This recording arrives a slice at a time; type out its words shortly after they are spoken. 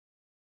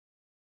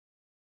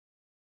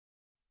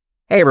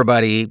Hey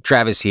everybody,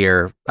 Travis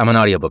here. I'm an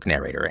audiobook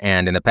narrator,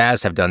 and in the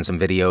past have done some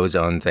videos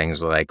on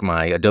things like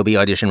my Adobe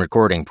Audition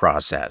recording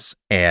process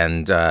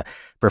and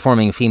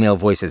performing female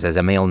voices as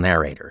a male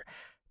narrator.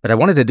 But I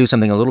wanted to do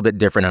something a little bit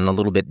different and a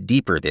little bit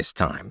deeper this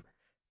time.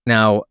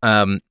 Now,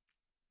 I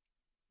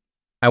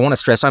want to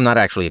stress I'm not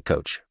actually a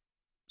coach.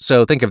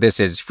 So think of this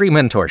as free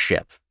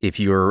mentorship if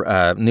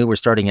you're new or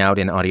starting out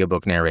in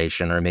audiobook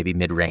narration or maybe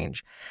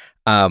mid-range.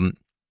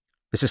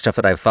 This is stuff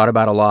that I've thought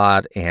about a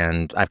lot,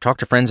 and I've talked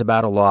to friends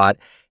about a lot,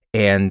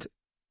 and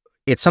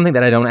it's something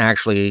that I don't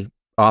actually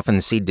often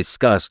see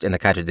discussed in the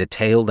kind of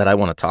detail that I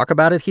want to talk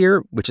about it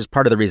here, which is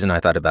part of the reason I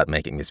thought about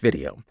making this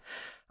video.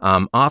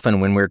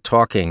 Often when we're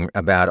talking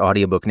about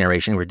audiobook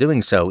narration, we're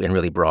doing so in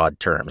really broad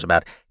terms,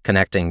 about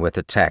connecting with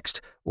the text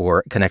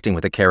or connecting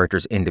with the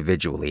characters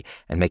individually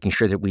and making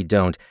sure that we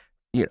don't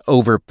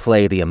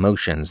overplay the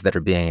emotions that are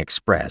being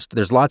expressed.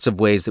 There's lots of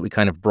ways that we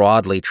kind of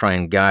broadly try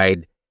and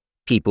guide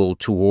people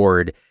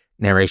toward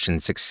narration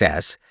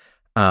success.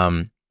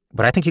 But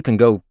I think you can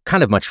go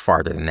kind of much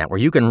farther than that, where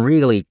you can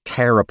really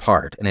tear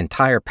apart an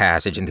entire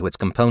passage into its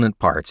component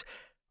parts,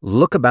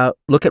 look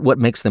at what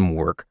makes them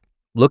work,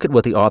 look at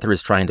what the author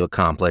is trying to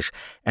accomplish,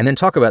 and then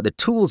talk about the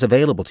tools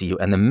available to you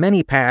and the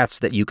many paths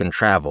that you can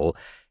travel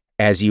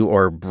as you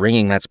are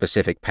bringing that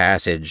specific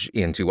passage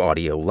into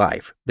audio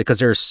life, because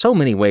there are so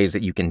many ways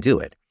that you can do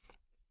it.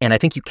 And I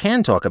think you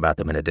can talk about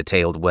them in a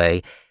detailed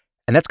way.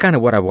 And that's kind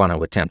of what I want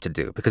to attempt to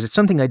do, because it's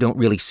something I don't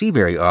really see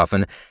very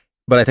often,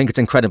 but I think it's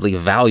incredibly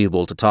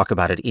valuable to talk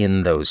about it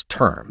in those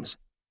terms.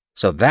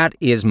 So that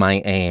is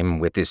my aim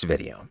with this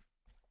video.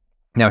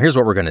 Now, here's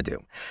what we're going to do.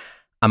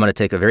 I'm going to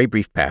take a very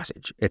brief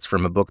passage. It's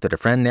from a book that a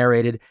friend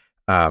narrated,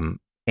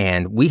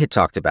 and we had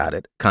talked about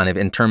it kind of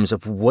in terms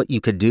of what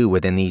you could do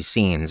within these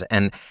scenes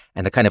and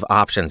the kind of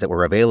options that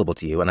were available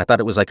to you. And I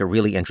thought it was like a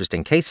really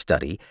interesting case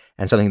study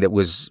and something that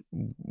was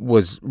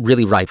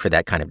really ripe for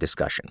that kind of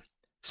discussion.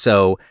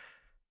 So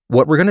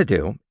what we're going to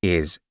do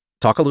is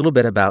talk a little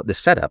bit about the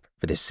setup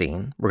for this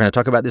scene. We're going to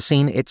talk about the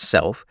scene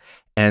itself,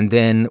 and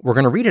then we're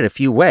going to read it a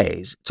few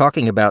ways,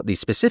 talking about the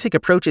specific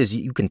approaches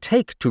you can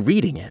take to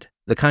reading it,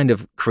 the kind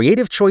of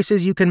creative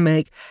choices you can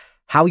make,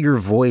 how your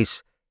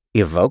voice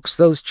evokes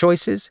those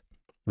choices,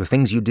 the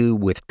things you do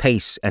with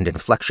pace and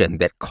inflection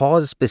that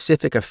cause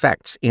specific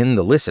effects in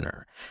the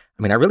listener.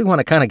 I mean, I really want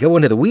to kind of go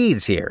into the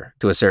weeds here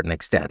to a certain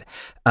extent.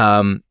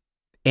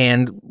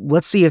 And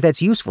let's see if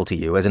that's useful to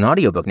you as an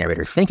audiobook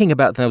narrator, thinking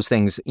about those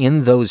things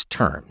in those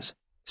terms.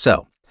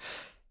 So,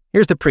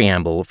 here's the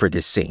preamble for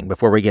this scene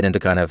before we get into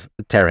kind of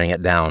tearing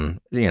it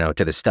down, to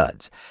the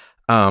studs.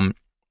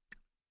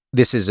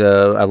 This is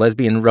a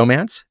lesbian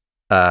romance.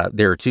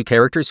 There are two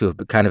characters who have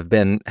kind of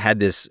had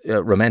this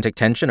romantic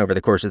tension over the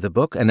course of the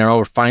book, and they're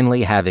all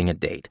finally having a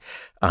date.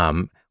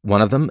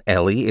 One of them,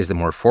 Ellie, is the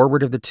more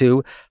forward of the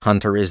two.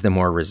 Hunter is the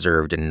more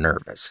reserved and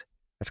nervous.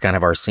 That's kind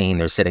of our scene.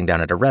 They're sitting down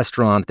at a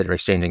restaurant. They're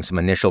exchanging some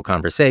initial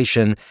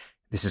conversation.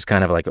 This is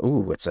kind of like,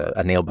 ooh, it's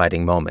a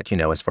nail-biting moment,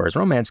 as far as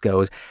romance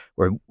goes,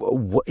 where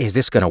is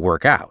this going to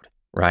work out,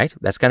 right?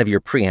 That's kind of your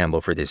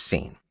preamble for this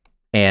scene.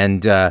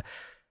 And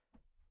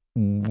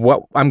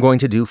what I'm going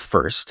to do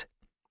first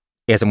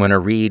is I'm going to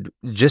read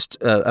just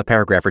a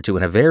paragraph or two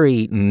in a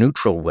very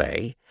neutral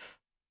way,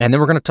 and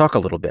then we're going to talk a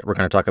little bit. We're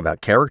going to talk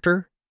about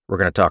character. We're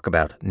going to talk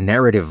about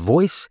narrative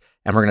voice.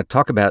 And we're going to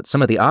talk about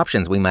some of the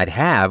options we might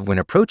have when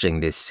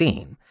approaching this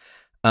scene.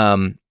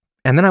 And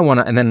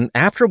then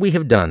after we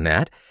have done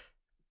that,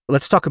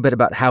 let's talk a bit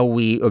about how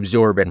we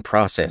absorb and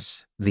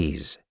process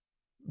these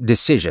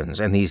decisions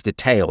and these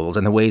details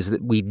and the ways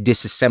that we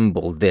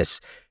disassemble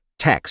this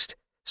text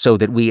so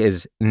that we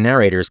as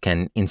narrators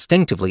can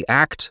instinctively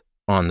act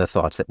on the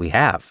thoughts that we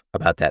have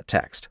about that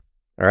text.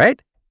 All right?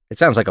 It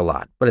sounds like a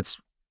lot, but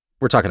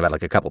we're talking about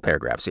like a couple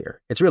paragraphs here.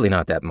 It's really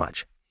not that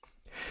much.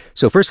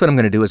 So first what I'm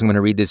going to do is I'm going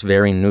to read this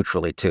very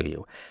neutrally to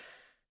you.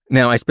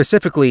 Now, I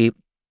specifically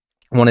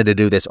wanted to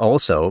do this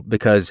also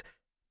because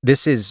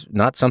this is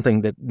not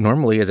something that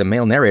normally as a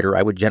male narrator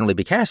I would generally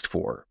be cast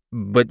for.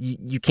 But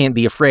you can't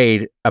be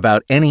afraid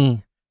about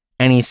any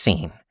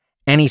scene,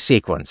 any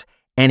sequence,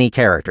 any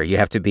character. You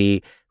have to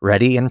be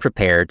ready and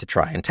prepared to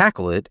try and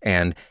tackle it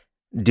and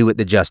do it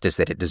the justice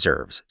that it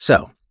deserves.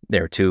 So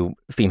there are two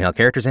female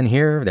characters in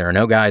here. There are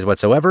no guys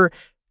whatsoever.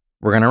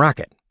 We're going to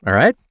rock it. All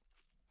right?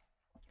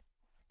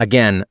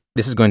 Again,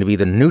 this is going to be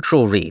the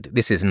neutral read.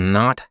 This is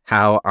not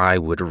how I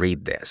would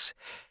read this.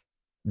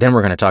 Then we're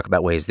going to talk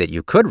about ways that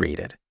you could read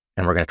it,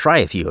 and we're going to try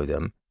a few of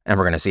them, and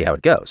we're going to see how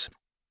it goes.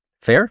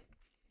 Fair?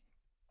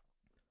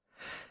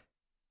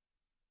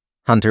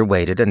 Hunter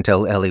waited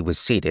until Ellie was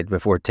seated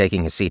before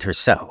taking a seat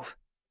herself.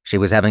 She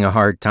was having a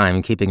hard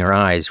time keeping her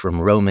eyes from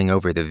roaming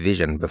over the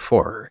vision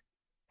before her.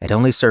 It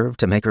only served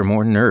to make her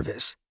more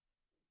nervous.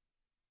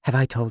 "Have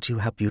I told you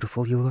how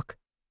beautiful you look?"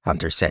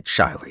 Hunter said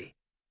shyly.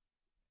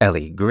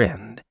 Ellie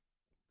grinned.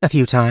 "A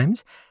few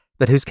times,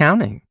 but who's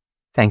counting?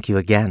 Thank you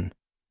again."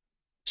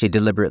 She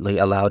deliberately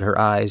allowed her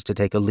eyes to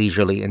take a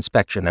leisurely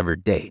inspection of her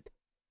date.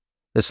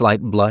 The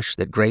slight blush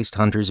that graced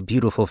Hunter's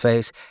beautiful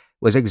face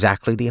was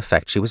exactly the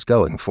effect she was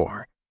going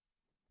for.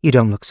 "You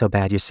don't look so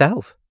bad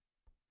yourself."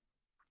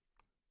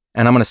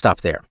 And I'm going to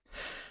stop there.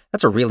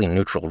 That's a really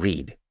neutral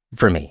read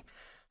for me.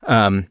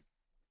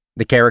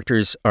 The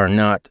characters are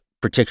not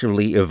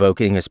particularly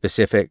evoking a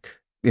specific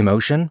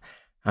emotion.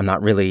 I'm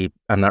not really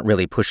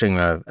pushing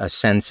a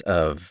sense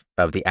of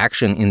the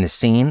action in the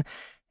scene,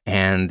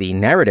 and the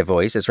narrative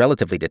voice is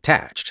relatively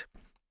detached.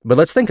 But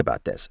let's think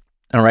about this.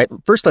 All right,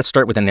 first let's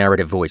start with the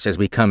narrative voice as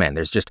we come in.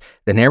 There's just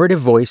the narrative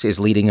voice is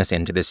leading us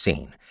into the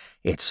scene.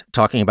 It's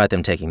talking about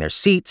them taking their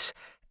seats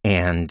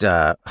and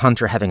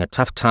Hunter having a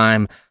tough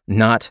time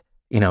not,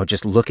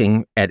 just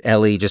looking at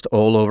Ellie just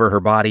all over her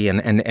body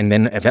and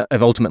then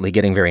ultimately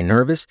getting very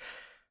nervous.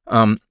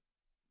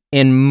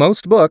 In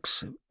most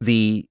books,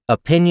 the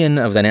opinion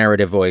of the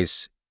narrative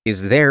voice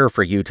is there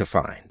for you to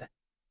find.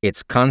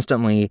 It's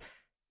constantly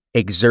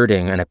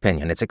exerting an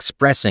opinion. It's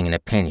expressing an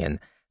opinion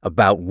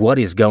about what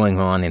is going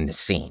on in the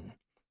scene.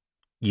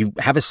 You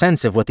have a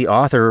sense of what the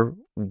author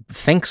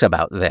thinks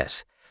about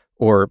this,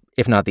 or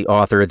if not the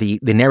author, the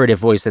narrative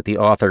voice that the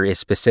author is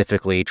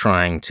specifically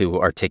trying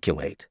to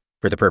articulate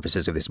for the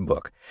purposes of this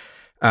book.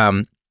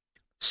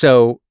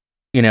 So,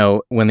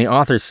 when the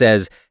author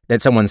says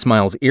that someone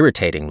smiles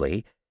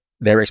irritatingly,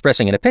 they're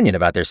expressing an opinion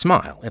about their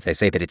smile. If they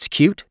say that it's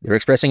cute, they're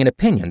expressing an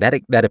opinion.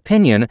 That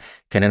opinion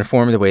can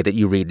inform the way that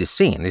you read the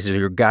scene. These are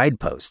your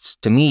guideposts.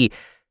 To me,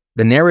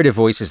 the narrative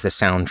voice is the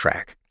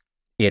soundtrack.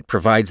 It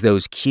provides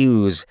those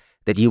cues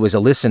that you as a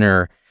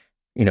listener,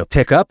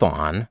 pick up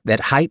on that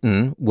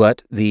heighten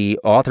what the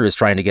author is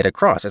trying to get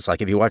across. It's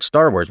like if you watch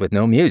Star Wars with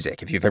no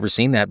music. If you've ever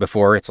seen that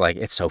before, it's like,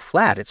 it's so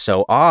flat, it's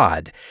so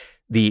odd.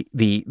 The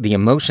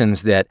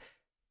emotions that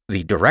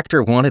the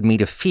director wanted me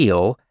to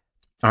feel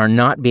are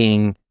not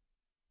being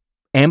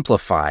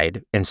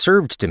amplified and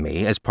served to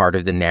me as part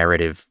of the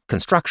narrative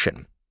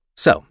construction.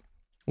 So,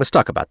 let's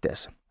talk about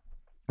this.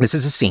 This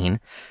is a scene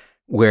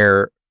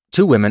where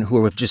two women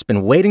who have just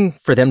been waiting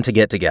for them to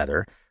get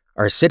together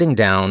are sitting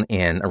down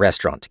in a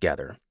restaurant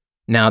together.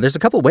 Now, there's a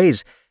couple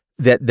ways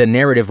that the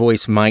narrative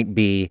voice might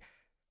be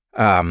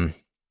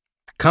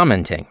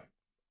commenting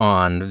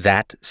on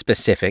that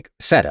specific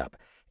setup.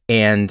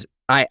 And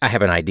I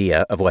have an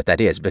idea of what that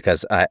is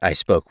because I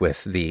spoke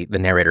with the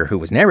narrator who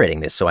was narrating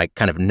this, so I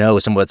kind of know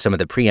some of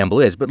the preamble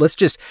is. But let's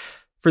just,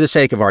 for the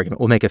sake of argument,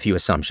 we'll make a few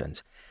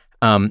assumptions.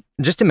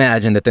 Just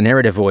imagine that the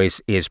narrative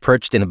voice is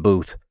perched in a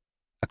booth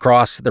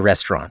across the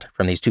restaurant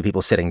from these two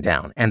people sitting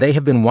down, and they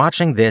have been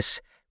watching this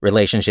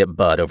relationship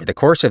bud over the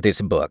course of this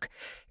book,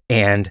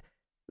 and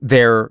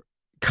they're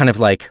kind of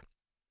like,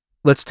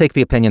 let's take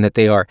the opinion that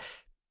they are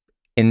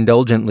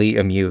indulgently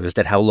amused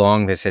at how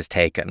long this has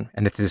taken,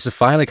 and that this is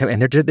finally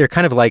coming, and they're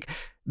kind of like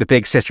the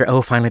big sister,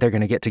 oh, finally they're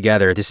going to get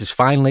together, this is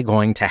finally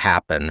going to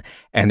happen,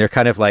 and they're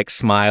kind of like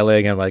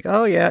smiling and like,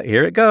 oh yeah,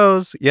 here it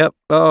goes, yep,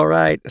 all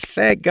right,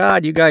 thank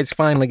God you guys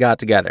finally got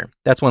together.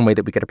 That's one way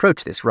that we could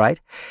approach this, right?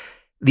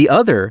 The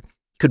other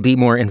could be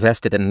more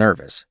invested and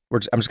nervous. I'm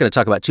just going to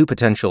talk about two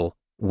potential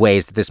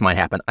ways that this might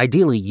happen.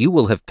 Ideally, you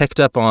will have picked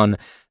up on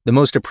the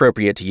most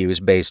appropriate to use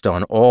based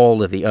on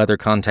all of the other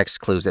context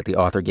clues that the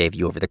author gave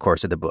you over the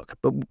course of the book.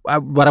 But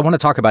what I want to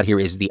talk about here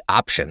is the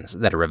options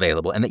that are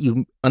available and that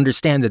you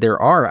understand that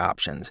there are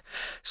options.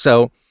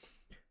 So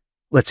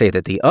let's say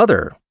that the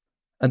other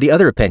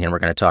opinion we're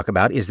going to talk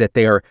about is that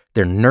they're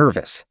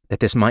nervous that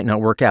this might not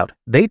work out.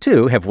 They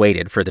too have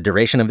waited for the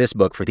duration of this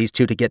book for these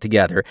two to get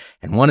together,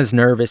 and one is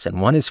nervous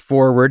and one is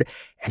forward,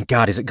 and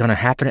God, is it going to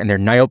happen? And they're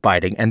nail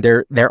biting, and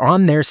they're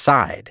on their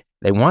side.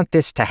 They want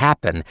this to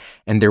happen,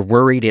 and they're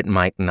worried it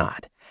might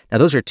not. Now,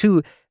 those are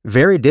two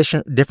very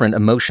different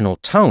emotional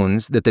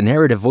tones that the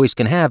narrative voice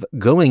can have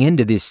going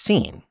into this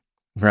scene,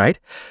 right?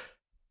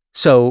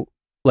 So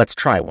let's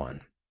try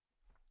one.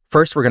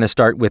 First, we're going to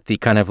start with the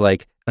kind of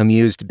like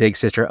amused big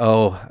sister.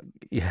 Oh,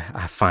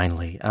 yeah,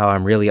 finally. Oh,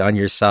 I'm really on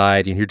your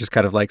side. And you're just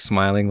kind of like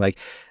smiling, like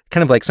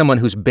kind of like someone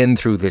who's been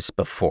through this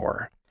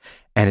before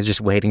and is just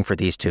waiting for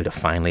these two to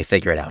finally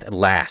figure it out. At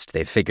last,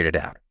 they've figured it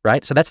out,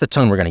 right? So that's the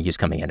tone we're going to use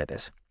coming into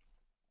this.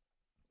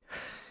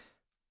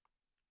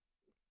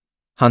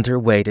 Hunter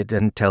waited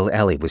until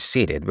Ellie was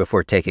seated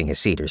before taking a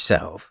seat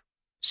herself.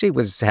 She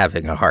was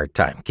having a hard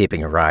time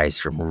keeping her eyes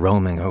from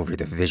roaming over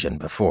the vision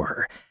before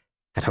her.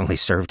 It only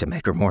served to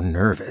make her more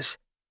nervous.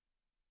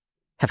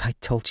 "Have I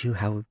told you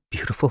how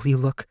beautiful you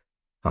look?"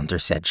 Hunter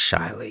said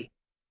shyly.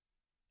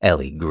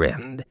 Ellie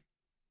grinned.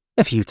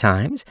 "A few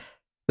times,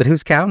 but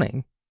who's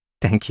counting?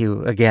 Thank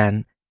you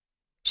again."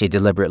 She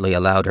deliberately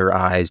allowed her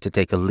eyes to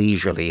take a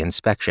leisurely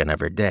inspection of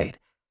her date.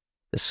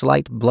 The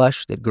slight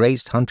blush that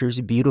graced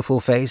Hunter's beautiful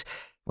face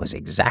was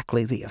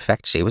exactly the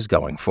effect she was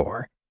going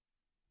for.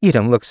 "You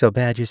don't look so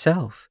bad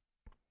yourself."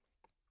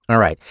 All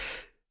right,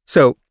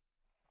 so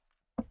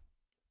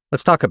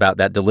let's talk about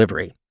that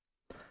delivery.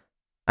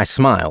 I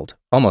smiled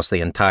almost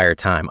the entire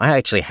time. I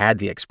actually had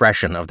the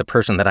expression of the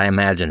person that I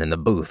imagined in the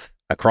booth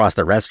across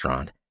the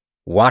restaurant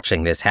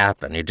watching this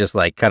happen. You're just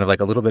like kind of like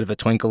a little bit of a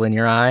twinkle in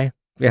your eye.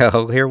 Yeah,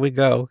 oh, here we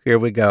go, here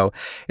we go.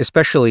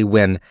 Especially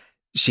when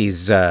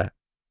she's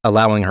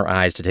allowing her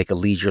eyes to take a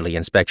leisurely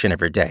inspection of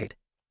her date.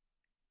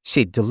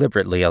 She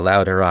deliberately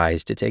allowed her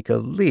eyes to take a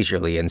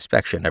leisurely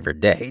inspection of her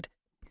date.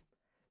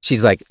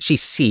 she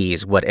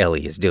sees what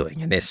Ellie is doing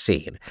in this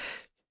scene.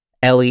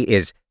 Ellie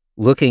is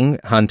looking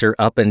Hunter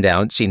up and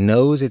down. She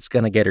knows it's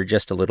going to get her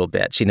just a little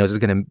bit. She knows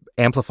it's going to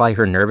amplify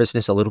her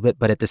nervousness a little bit,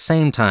 but at the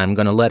same time,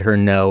 going to let her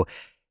know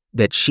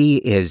that she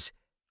is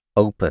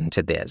open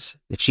to this,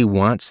 that she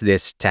wants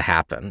this to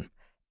happen.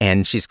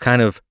 And she's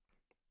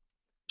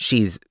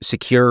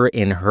secure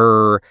in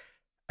her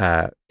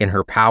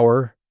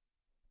power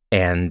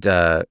and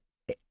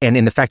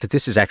in the fact that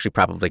this is actually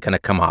probably going to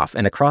come off.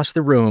 And across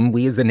the room,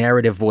 we as the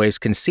narrative voice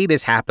can see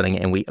this happening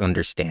and we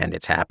understand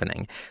it's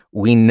happening.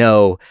 We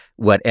know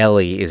what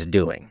Ellie is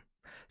doing.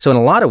 So in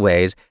a lot of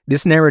ways,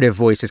 this narrative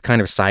voice is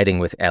kind of siding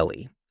with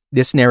Ellie.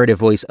 This narrative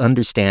voice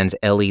understands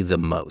Ellie the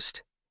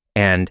most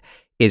and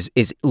is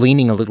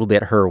leaning a little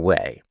bit her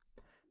way.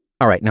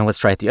 All right, now let's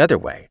try it the other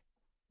way.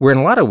 Where in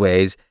a lot of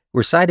ways,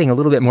 we're siding a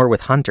little bit more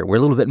with Hunter. We're a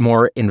little bit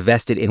more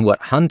invested in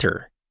what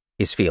Hunter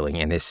is feeling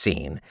in this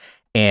scene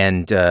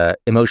and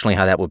emotionally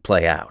how that would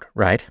play out,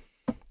 right?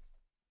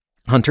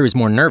 Hunter is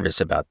more nervous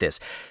about this.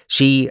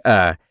 She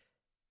has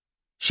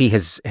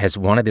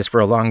wanted this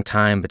for a long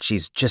time, but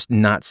she's just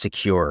not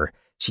secure.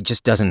 She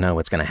just doesn't know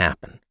what's going to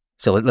happen.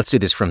 So let's do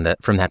this from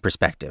that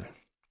perspective.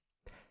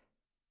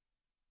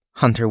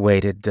 Hunter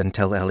waited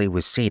until Ellie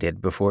was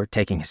seated before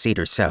taking a seat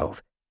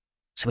herself.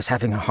 She was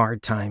having a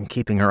hard time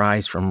keeping her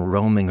eyes from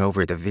roaming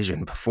over the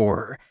vision before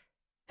her.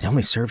 It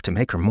only served to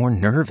make her more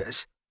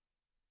nervous.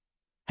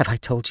 "Have I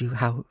told you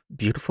how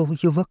beautiful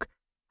you look?"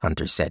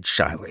 Hunter said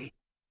shyly.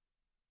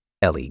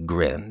 Ellie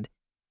grinned.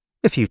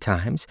 "A few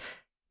times,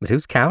 but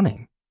who's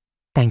counting?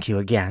 Thank you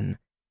again."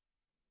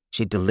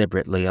 She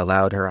deliberately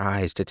allowed her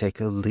eyes to take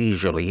a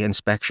leisurely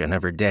inspection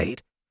of her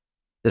date.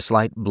 The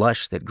slight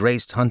blush that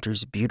graced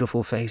Hunter's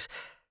beautiful face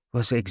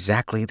was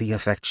exactly the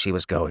effect she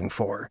was going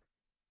for.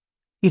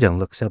 "You don't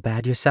look so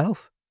bad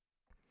yourself."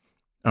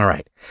 All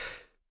right.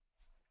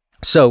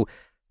 So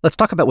let's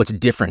talk about what's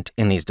different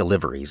in these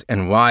deliveries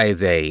and why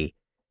they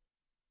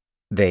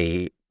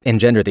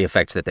engender the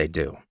effects that they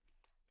do.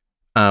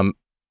 I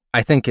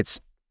think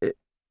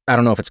I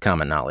don't know if it's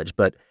common knowledge,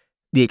 but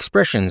the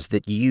expressions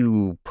that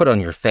you put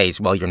on your face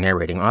while you're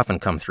narrating often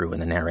come through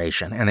in the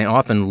narration, and they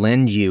often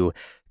lend you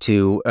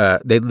to,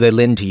 they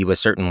lend to you a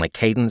certain like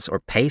cadence or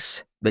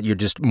pace that you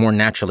just more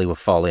naturally will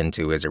fall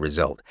into as a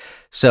result.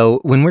 So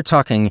when we're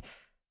talking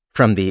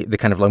from the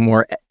kind of like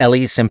more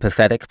Ellie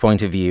sympathetic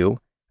point of view,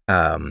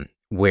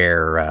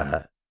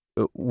 where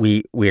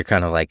we're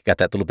kind of like got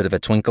that little bit of a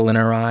twinkle in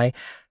our eye,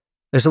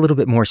 there's a little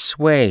bit more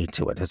sway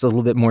to it. It's a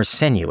little bit more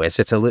sinuous.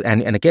 It's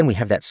and again we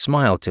have that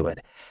smile to it.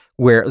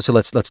 So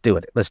let's do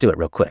it. Let's do it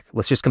real quick.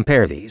 Let's just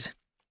compare these.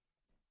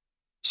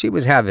 She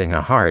was having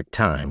a hard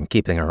time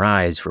keeping her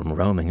eyes from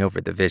roaming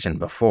over the vision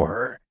before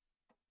her.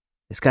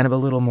 It's kind of a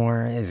little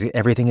more.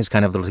 Everything is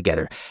kind of a little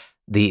together.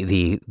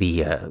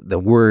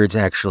 The words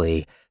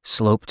actually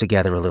slope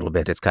together a little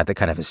bit. It's got the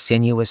kind of a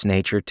sinuous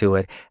nature to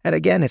it, and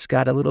again, it's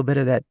got a little bit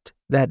of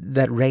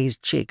that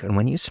raised cheek. And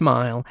when you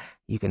smile,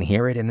 you can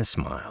hear it in the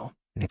smile,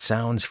 and it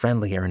sounds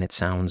friendlier and it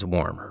sounds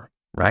warmer,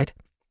 right?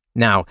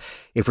 Now,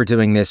 if we're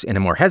doing this in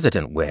a more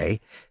hesitant way,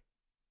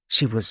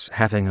 she was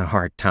having a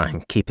hard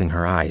time keeping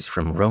her eyes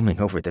from roaming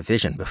over the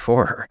vision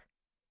before her.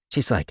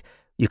 She's like,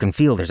 you can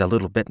feel there's a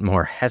little bit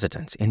more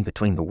hesitance in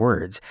between the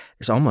words.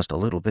 There's almost a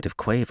little bit of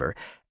quaver,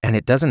 and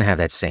it doesn't have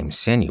that same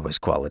sinuous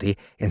quality.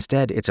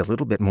 Instead, it's a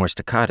little bit more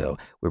staccato.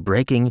 We're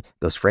breaking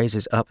those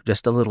phrases up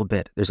just a little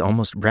bit. There's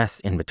almost breath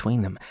in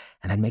between them,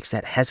 and that makes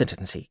that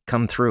hesitancy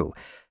come through.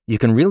 You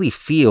can really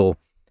feel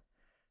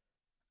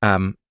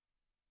kind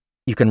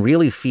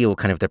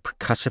of the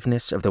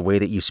percussiveness of the way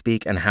that you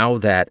speak and how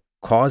that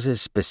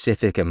causes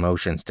specific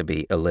emotions to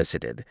be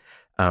elicited.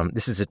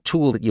 This is a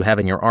tool that you have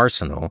in your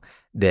arsenal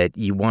that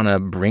you want to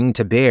bring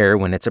to bear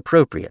when it's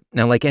appropriate.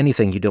 Now, like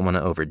anything, you don't want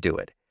to overdo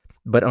it.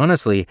 But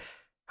honestly,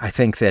 I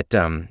think that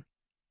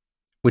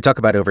we talk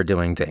about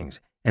overdoing things.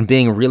 And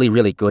being really,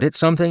 really good at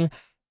something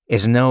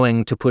is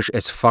knowing to push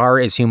as far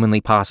as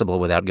humanly possible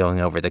without going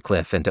over the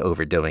cliff into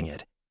overdoing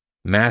it.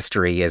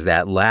 Mastery is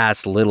that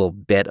last little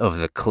bit of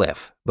the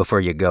cliff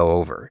before you go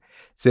over.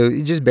 So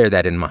you just bear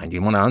that in mind.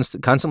 You want to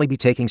constantly be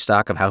taking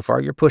stock of how far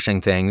you're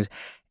pushing things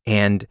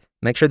and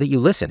make sure that you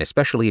listen,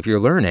 especially if you're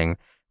learning.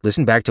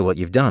 Listen back to what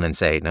you've done and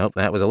say, nope,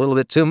 that was a little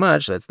bit too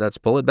much. Let's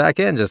pull it back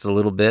in just a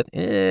little bit.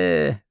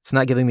 It's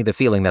not giving me the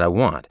feeling that I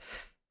want.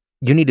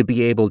 You need to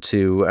be able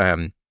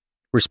to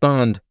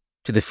respond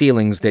to the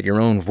feelings that your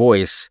own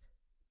voice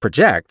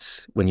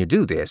projects when you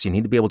do this. You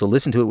need to be able to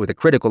listen to it with a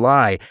critical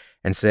eye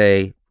and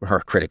say, or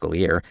a critical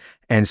ear,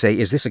 and say,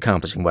 is this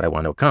accomplishing what I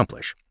want to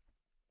accomplish?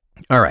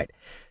 All right.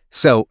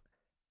 So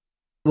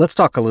let's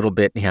talk a little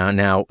bit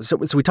now. So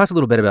we talked a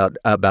little bit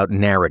about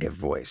narrative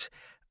voice.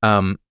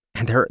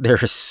 And there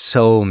are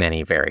so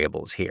many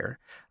variables here.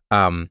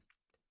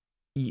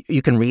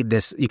 You can read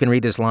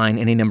this line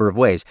any number of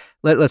ways.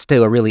 Let's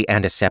do a really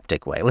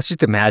antiseptic way. Let's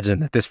just imagine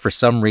that this, for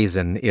some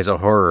reason, is a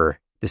horror.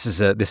 This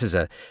is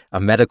a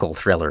medical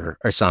thriller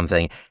or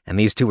something, and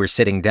these two are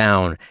sitting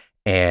down,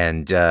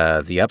 and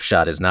the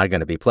upshot is not going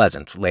to be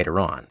pleasant later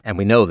on. And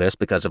we know this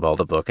because of all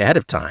the book ahead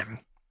of time.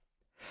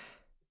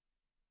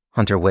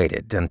 Hunter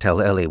waited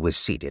until Ellie was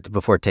seated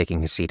before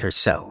taking a seat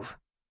herself.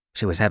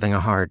 She was having a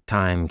hard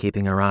time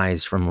keeping her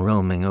eyes from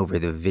roaming over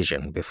the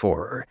vision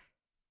before her.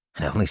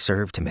 It only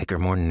served to make her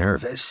more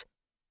nervous.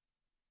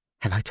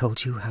 "Have I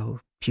told you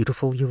how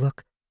beautiful you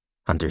look?"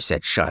 Hunter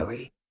said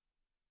shyly.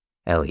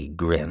 Ellie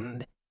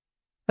grinned.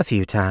 "A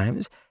few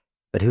times,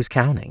 but who's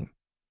counting?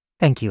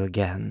 Thank you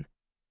again."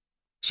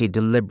 She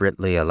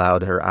deliberately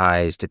allowed her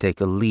eyes to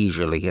take a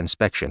leisurely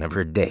inspection of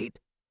her date.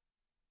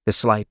 The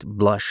slight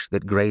blush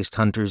that graced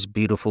Hunter's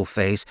beautiful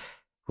face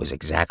was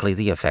exactly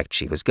the effect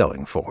she was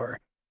going for.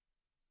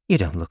 "You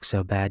don't look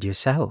so bad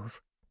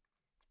yourself."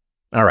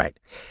 All right.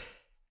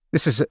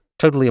 This is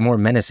totally a more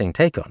menacing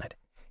take on it.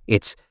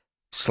 It's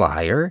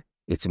slyer,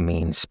 it's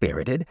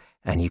mean-spirited,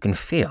 and you can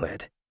feel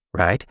it,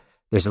 right?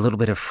 There's a little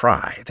bit of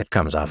fry that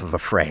comes off of a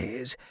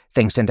phrase.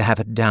 Things tend to have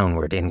a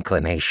downward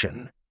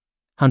inclination.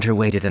 Hunter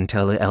waited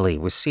until Ellie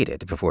was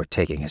seated before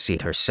taking a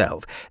seat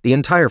herself. The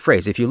entire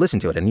phrase, if you listen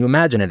to it and you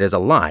imagine it as a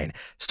line,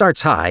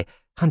 starts high.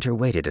 Hunter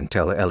waited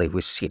until Ellie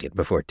was seated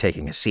before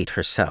taking a seat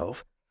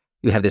herself.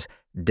 You have this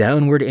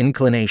downward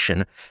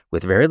inclination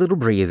with very little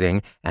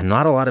breathing and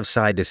not a lot of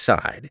side to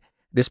side.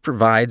 This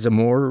provides a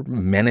more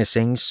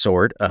menacing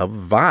sort of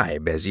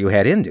vibe as you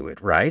head into it,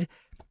 right?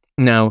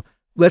 Now,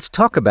 let's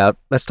talk about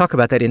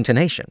that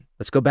intonation.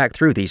 Let's go back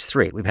through these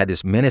three. We've had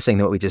this menacing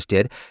that we just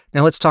did.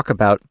 Now let's talk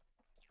about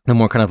the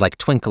more kind of like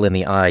twinkle in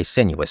the eye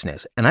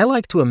sinuousness. And I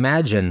like to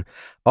imagine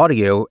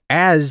audio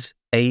as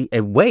a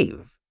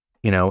wave.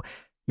 You know,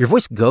 your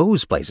voice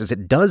goes places,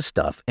 it does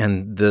stuff,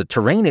 and the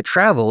terrain it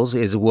travels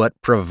is what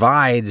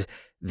provides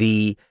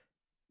the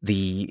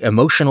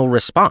emotional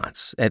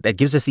response. That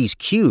gives us these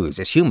cues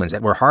as humans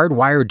that we're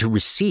hardwired to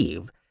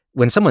receive.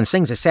 When someone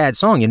sings a sad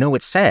song, you know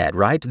it's sad,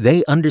 right?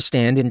 They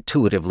understand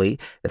intuitively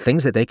the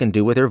things that they can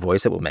do with their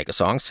voice that will make a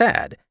song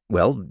sad.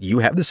 Well, you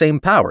have the same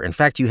power. In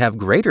fact, you have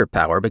greater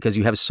power because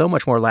you have so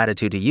much more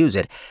latitude to use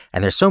it,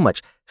 and there's so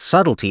much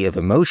subtlety of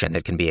emotion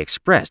that can be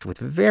expressed with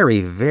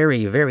very,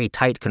 very, very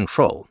tight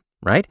control,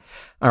 right?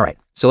 All right,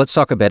 so let's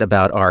talk a bit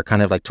about our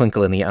kind of like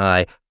twinkle in the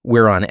eye,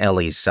 we're on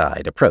Ellie's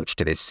side approach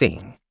to this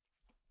scene.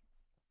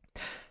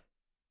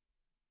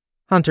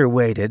 Hunter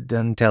waited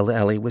until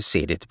Ellie was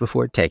seated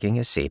before taking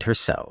a seat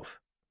herself.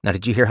 Now,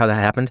 did you hear how that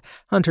happened?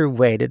 Hunter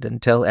waited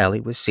until Ellie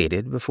was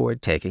seated before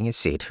taking a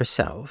seat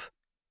herself.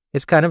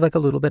 It's kind of like a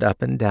little bit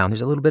up and down.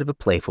 There's a little bit of a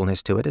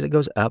playfulness to it as it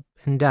goes up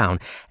and down.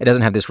 It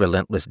doesn't have this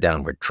relentless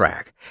downward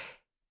track.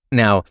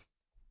 Now,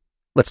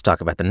 let's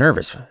talk about the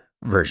nervous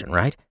version,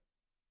 right?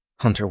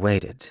 Hunter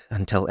waited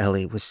until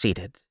Ellie was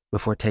seated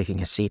before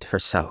taking a seat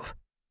herself.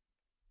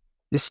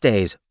 This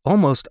stays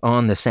almost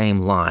on the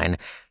same line,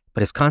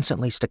 but it's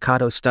constantly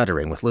staccato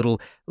stuttering with little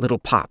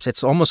pops.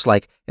 It's almost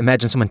like,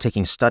 imagine someone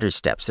taking stutter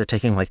steps. They're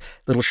taking like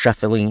little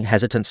shuffling,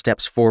 hesitant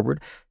steps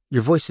forward.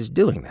 Your voice is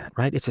doing that,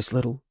 right? It's this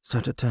little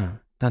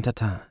dun-dun-dun,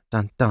 dun-dun-dun,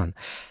 dun-dun.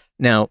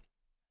 Now,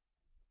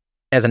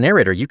 as a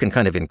narrator, you can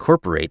kind of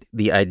incorporate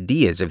the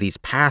ideas of these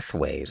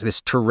pathways, this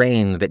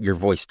terrain that your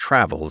voice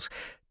travels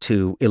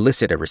to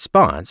elicit a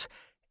response.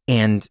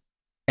 And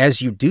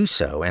as you do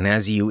so, and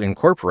as you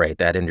incorporate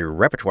that into your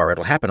repertoire,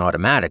 it'll happen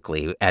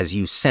automatically as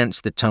you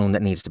sense the tone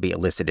that needs to be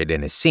elicited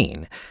in a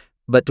scene.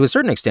 But to a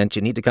certain extent,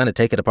 you need to kind of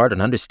take it apart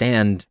and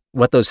understand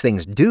what those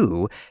things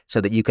do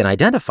so that you can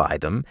identify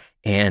them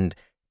and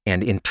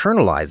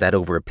internalize that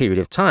over a period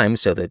of time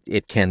so that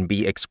it can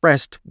be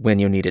expressed when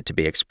you need it to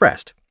be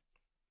expressed.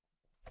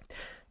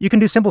 You can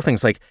do simple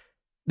things like,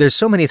 there's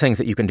so many things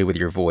that you can do with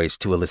your voice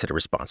to elicit a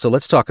response. So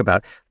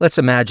let's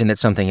imagine that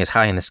something is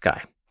high in the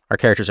sky. Our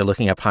characters are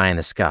looking up high in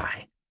the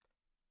sky.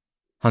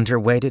 Hunter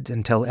waited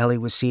until Ellie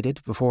was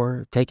seated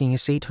before taking a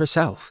seat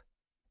herself.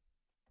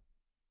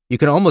 You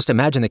can almost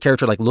imagine the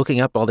character like looking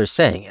up while they're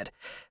saying it.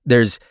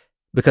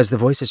 Because the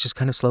voice is just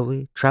kind of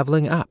slowly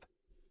traveling up,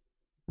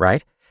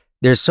 right?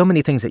 There's so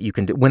many things that you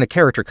can do. When a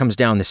character comes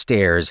down the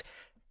stairs,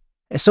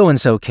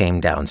 so-and-so came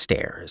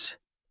downstairs.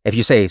 If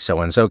you say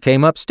so-and-so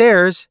came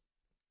upstairs,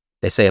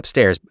 they say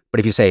upstairs.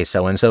 But if you say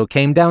so-and-so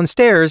came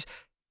downstairs,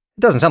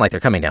 it doesn't sound like they're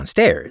coming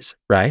downstairs,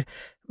 right?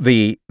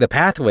 The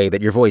pathway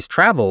that your voice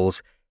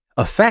travels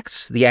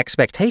affects the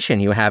expectation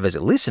you have as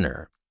a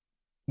listener.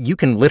 You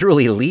can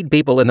literally lead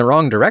people in the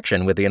wrong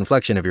direction with the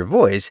inflection of your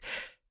voice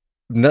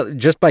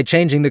just by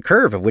changing the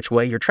curve of which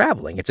way you're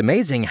traveling. It's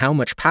amazing how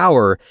much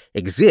power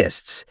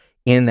exists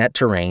in that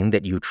terrain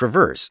that you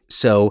traverse.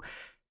 So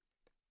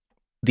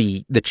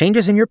the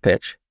changes in your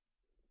pitch,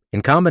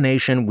 in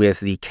combination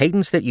with the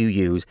cadence that you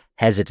use,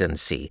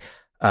 hesitancy,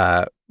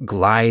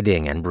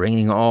 gliding and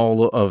bringing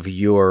all of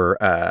your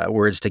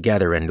words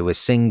together into a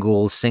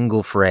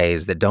single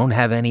phrase that don't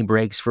have any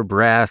breaks for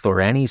breath or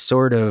any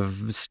sort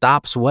of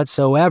stops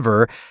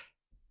whatsoever,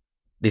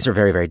 these are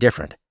very, very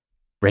different.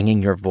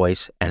 Bringing your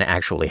voice and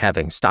actually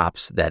having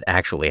stops that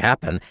actually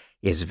happen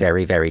is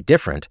very, very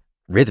different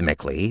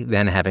rhythmically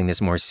than having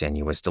this more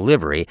sinuous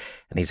delivery,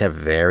 and these have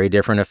very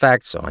different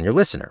effects on your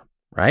listener,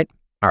 right?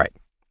 All right,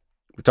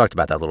 we talked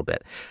about that a little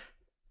bit.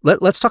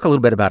 Let's talk a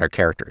little bit about our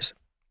characters,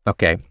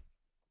 okay?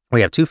 We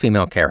have two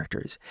female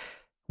characters.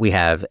 We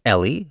have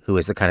Ellie, who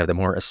is the kind of the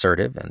more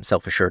assertive and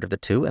self-assured of the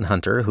two, and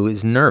Hunter, who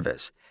is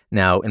nervous.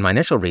 Now, in my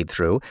initial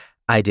read-through,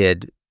 I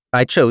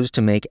chose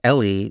to make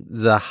Ellie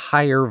the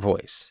higher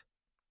voice,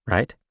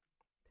 right?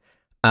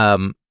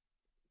 And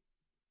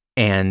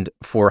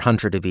for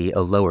Hunter to be a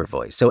lower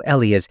voice. So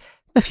Ellie is,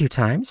 a few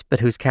times,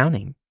 but who's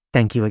counting?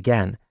 Thank you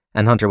again.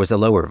 And Hunter was the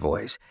lower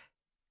voice.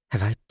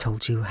 Have I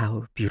told you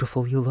how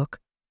beautiful you look?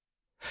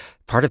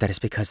 Part of that is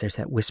because there's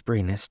that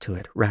whisperiness to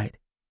it, right?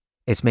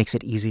 It makes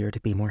it easier to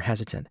be more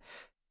hesitant.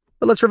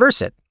 But let's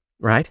reverse it,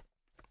 right?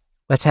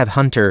 Let's have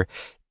Hunter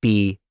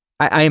be...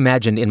 I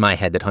imagined in my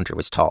head that Hunter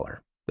was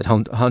taller, that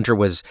Hunter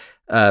was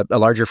a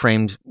larger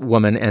framed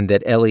woman, and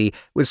that Ellie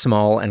was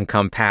small and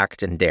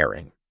compact and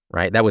daring,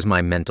 right? That was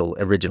my mental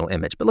original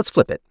image. But let's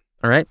flip it,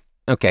 all right?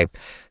 Okay,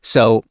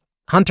 so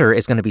Hunter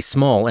is going to be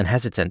small and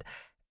hesitant,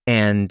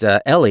 and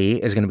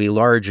Ellie is going to be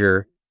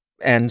larger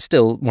and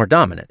still more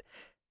dominant.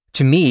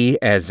 To me,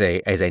 as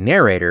a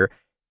narrator,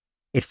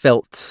 it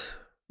felt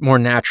more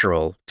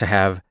natural to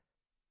have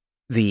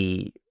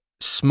the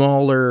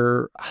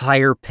smaller,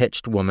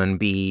 higher-pitched woman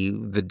be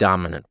the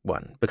dominant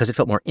one, because it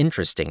felt more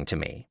interesting to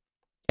me.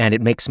 And it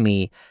makes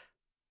me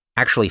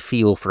actually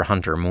feel for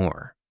Hunter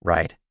more,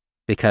 right?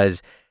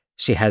 Because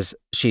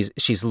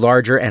she's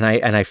larger, and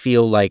I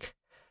feel like,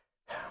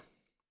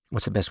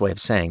 what's the best way of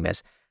saying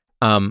this?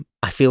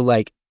 I feel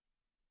like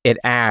it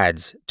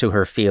adds to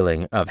her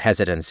feeling of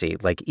hesitancy.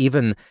 Like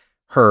even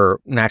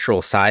her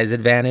natural size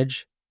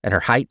advantage and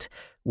her height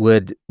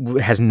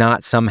has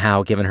not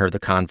somehow given her the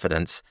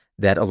confidence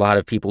that a lot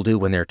of people do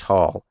when they're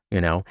tall, you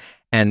know?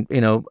 And,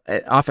 you know,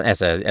 often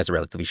as a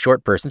relatively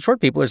short person, short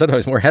people are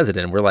sometimes more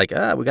hesitant. And we're like,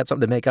 we got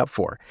something to make up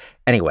for.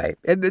 Anyway,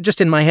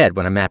 just in my head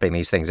when I'm mapping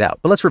these things out.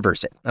 But let's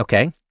reverse it,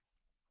 okay?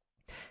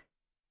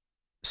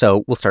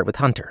 So we'll start with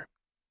Hunter.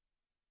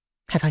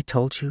 Have I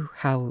told you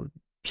how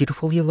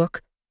beautiful you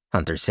look?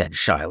 Hunter said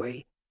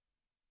shyly.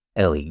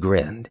 Ellie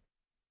grinned.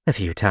 A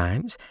few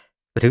times,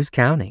 but who's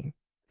counting?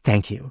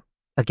 Thank you.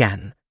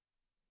 Again.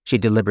 She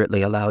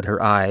deliberately allowed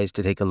her eyes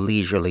to take a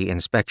leisurely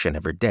inspection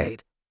of her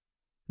date.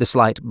 The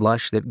slight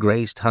blush that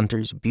graced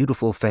Hunter's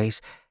beautiful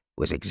face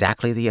was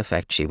exactly the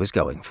effect she was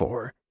going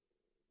for.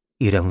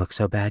 You don't look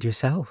so bad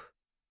yourself.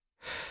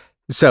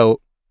 So,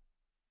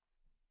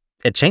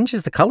 it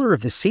changes the color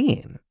of the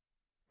scene.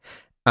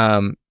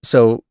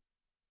 So,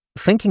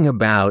 thinking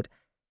about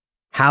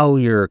how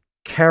your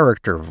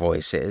character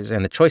voices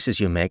and the choices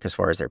you make as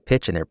far as their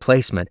pitch and their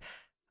placement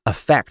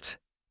affect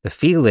the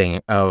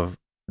feeling of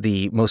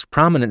the most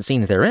prominent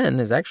scenes they're in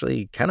is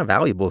actually kind of a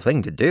valuable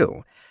thing to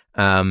do.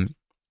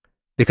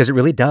 Because it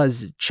really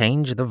does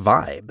change the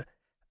vibe.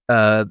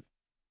 All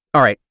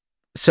right,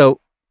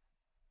 so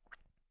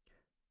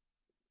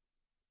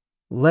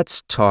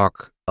let's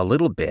talk a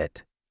little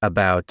bit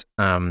about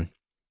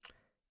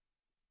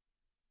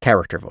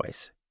character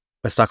voice.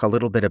 Let's talk a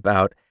little bit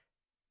about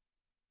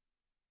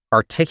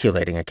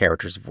articulating a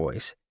character's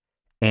voice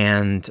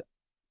and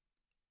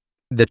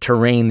the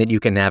terrain that you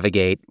can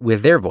navigate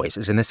with their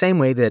voices in the same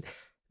way that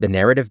the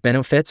narrative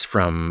benefits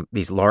from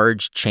these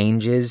large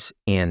changes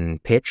in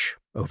pitch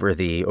over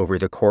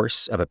the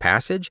course of a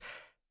passage.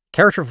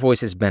 Character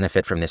voices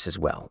benefit from this as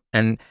well.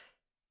 And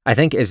I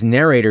think as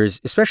narrators,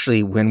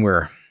 especially when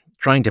we're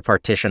trying to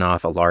partition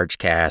off a large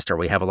cast or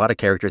we have a lot of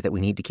characters that we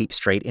need to keep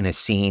straight in a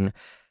scene,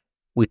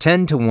 we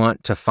tend to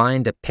want to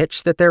find a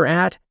pitch that they're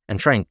at and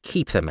try and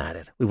keep them at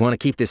it. We want to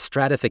keep this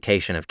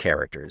stratification of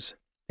characters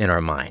in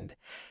our mind.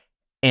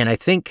 And I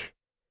think,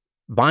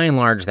 by and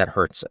large, that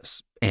hurts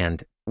us.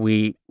 And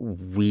we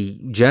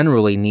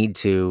generally need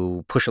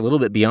to push a little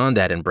bit beyond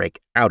that and break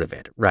out of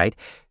it, right?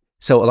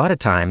 So a lot of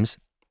times,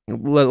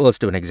 let's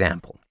do an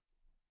example.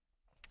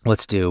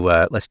 Let's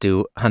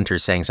do Hunter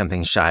saying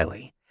something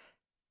shyly.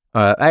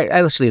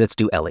 Actually, let's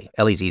do Ellie.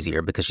 Ellie's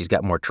easier because she's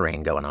got more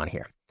terrain going on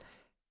here.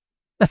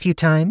 A few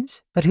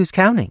times, but who's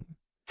counting?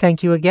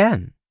 Thank you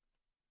again.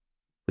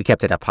 We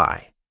kept it up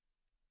high.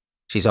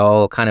 She's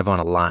all kind of on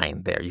a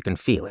line there. You can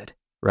feel it,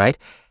 right?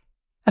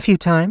 A few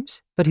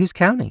times, but who's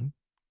counting?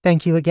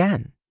 Thank you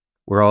again.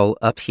 We're all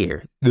up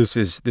here. This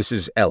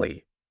is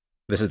Ellie.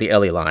 This is the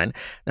Ellie line.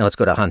 Now let's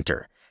go to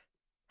Hunter.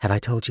 Have I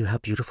told you how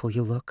beautiful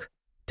you look?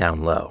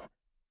 Down low.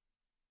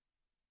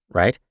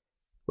 Right?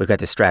 We've got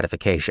this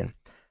stratification.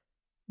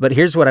 But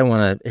here's what I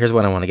want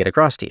to get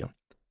across to you.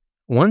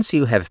 Once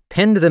you have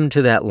pinned them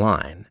to that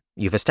line,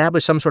 you've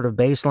established some sort of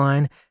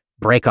baseline,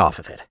 break off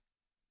of it.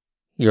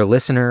 Your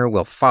listener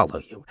will follow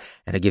you,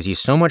 and it gives you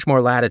so much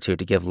more latitude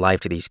to give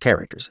life to these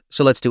characters.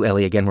 So let's do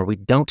Ellie again where we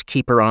don't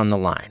keep her on the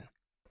line.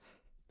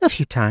 A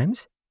few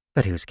times,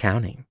 but who's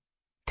counting?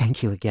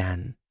 Thank you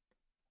again.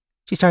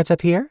 She starts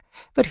up here,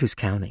 but who's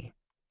counting?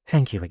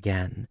 Thank you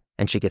again.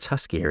 And she gets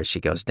huskier as she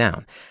goes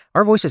down.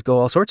 Our voices go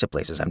all sorts of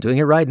places. I'm doing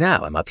it right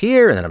now. I'm up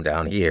here, and then I'm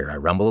down here. I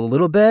rumble a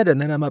little bit,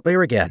 and then I'm up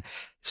here again.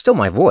 It's still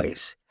my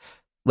voice.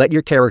 Let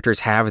your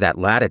characters have that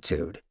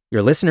latitude.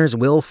 Your listeners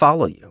will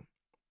follow you.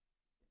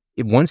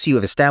 Once you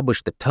have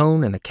established the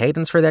tone and the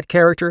cadence for that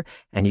character,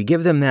 and you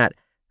give them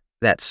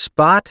that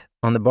spot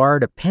on the bar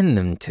to pin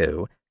them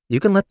to, You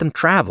can let them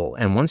travel,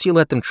 and once you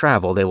let them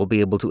travel, they will be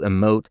able to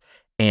emote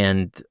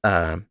and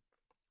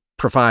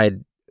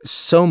provide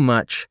so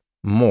much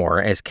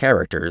more as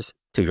characters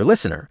to your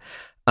listener.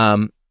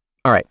 All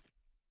right.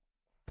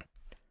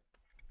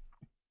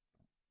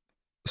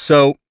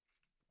 So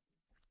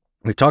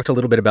we've talked a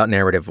little bit about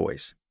narrative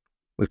voice.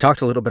 We've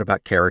talked a little bit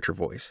about character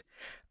voice.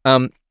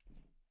 One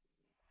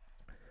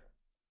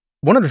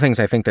of the things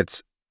I think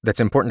that's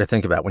important to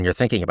think about when you're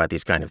thinking about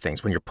these kind of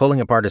things, when you're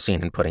pulling apart a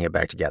scene and putting it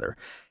back together,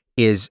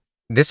 is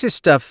this is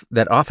stuff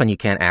that often you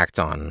can't act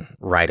on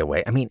right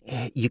away. I mean,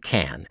 you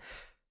can,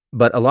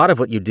 but a lot of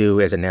what you do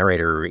as a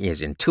narrator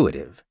is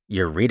intuitive.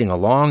 You're reading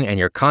along and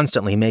you're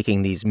constantly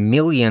making these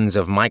millions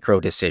of micro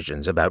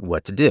decisions about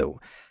what to do.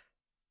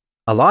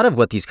 A lot of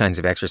what these kinds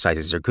of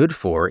exercises are good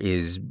for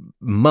is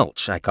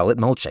mulch. I call it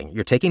mulching.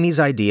 You're taking these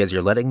ideas,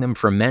 you're letting them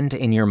ferment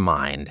in your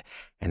mind,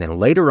 and then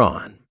later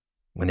on,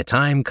 when the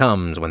time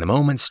comes, when the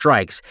moment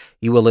strikes,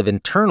 you will have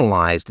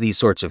internalized these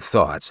sorts of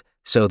thoughts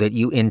so that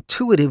you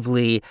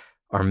intuitively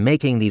are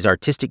making these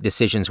artistic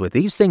decisions with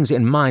these things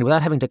in mind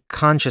without having to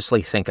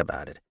consciously think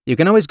about it. You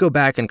can always go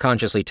back and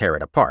consciously tear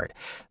it apart,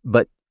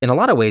 but in a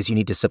lot of ways, you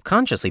need to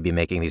subconsciously be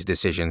making these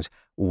decisions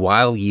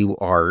while you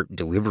are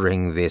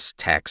delivering this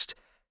text,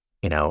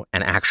 and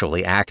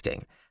actually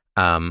acting.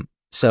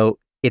 So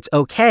it's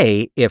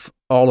okay if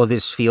all of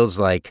this feels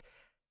like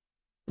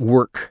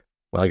work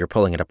while you're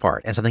pulling it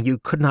apart and something you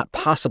could not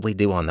possibly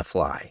do on the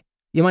fly.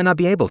 You might not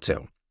be able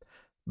to,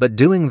 but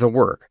doing the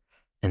work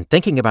and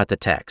thinking about the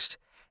text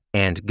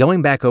and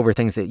going back over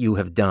things that you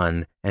have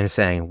done and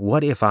saying,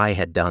 what if I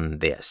had done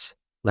this?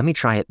 Let me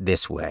try it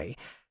this way.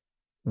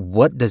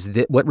 What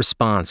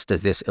response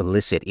does this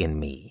elicit in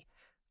me?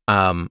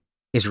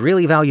 Is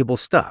really valuable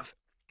stuff.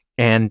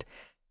 And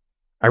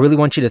I really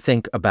want you to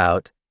think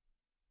about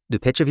the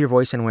pitch of your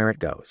voice and where it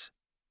goes,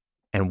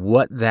 and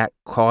what that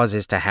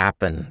causes to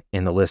happen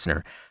in the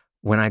listener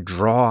when I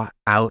draw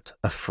out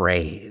a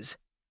phrase,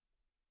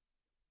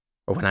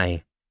 or when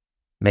I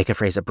make a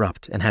phrase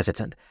abrupt and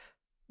hesitant,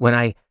 when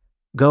I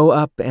go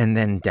up and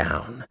then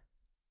down.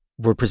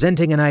 We're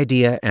presenting an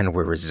idea and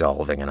we're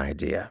resolving an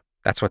idea.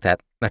 That's what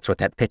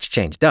that pitch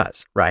change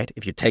does, right?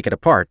 If you take it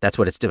apart, that's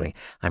what it's doing.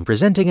 I'm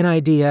presenting an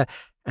idea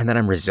and then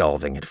I'm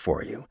resolving it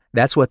for you.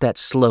 That's what that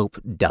slope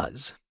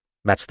does.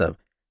 That's the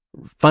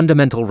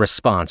fundamental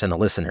response in the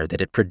listener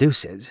that it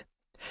produces.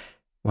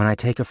 When I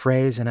take a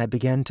phrase and I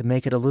begin to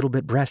make it a little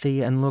bit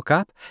breathy and look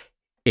up,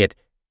 it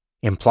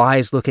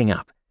implies looking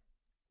up.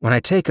 When I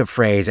take a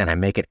phrase and I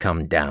make it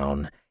come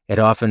down, it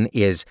often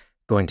is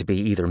going to be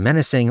either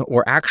menacing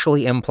or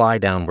actually imply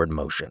downward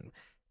motion.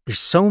 There's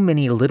so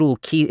many little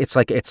key. It's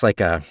like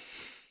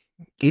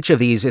each of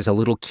these is a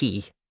little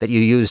key that you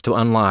use to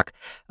unlock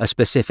a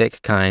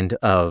specific kind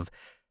of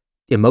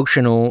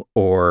emotional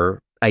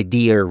or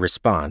idea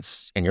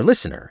response in your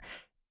listener.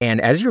 And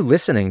as you're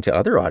listening to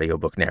other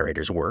audiobook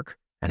narrators' work,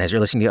 and as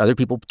you're listening to other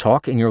people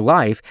talk in your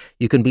life,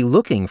 you can be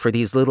looking for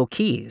these little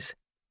keys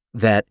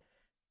that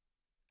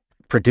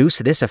produce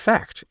this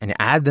effect and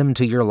add them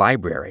to your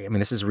library. I mean,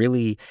 this is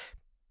really,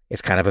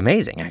 it's kind of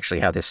amazing,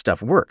 actually, how this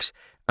stuff works.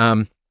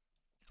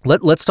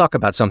 Let's talk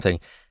about something.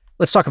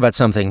 Let's talk about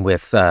something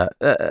with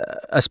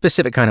a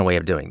specific kind of way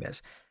of doing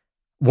this.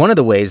 One of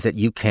the ways that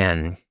you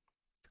can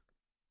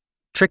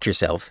trick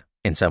yourself,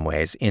 in some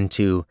ways,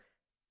 into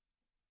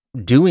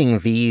doing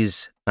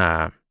these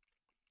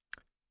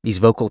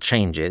vocal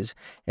changes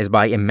is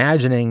by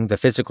imagining the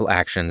physical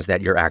actions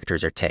that your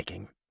actors are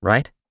taking,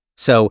 right?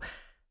 So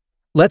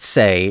let's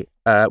say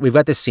we've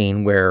got this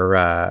scene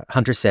where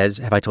Hunter says,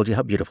 "Have I told you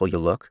how beautiful you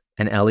look?"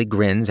 And Ellie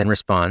grins and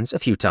responds a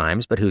few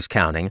times, but who's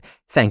counting?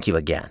 "Thank you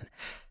again."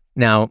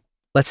 Now,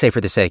 let's say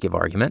for the sake of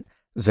argument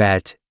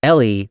that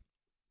Ellie,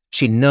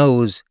 she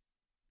knows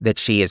that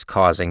she is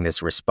causing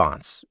this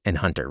response in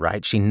Hunter,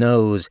 right? She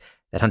knows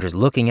that Hunter's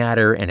looking at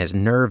her and is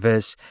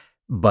nervous,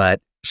 but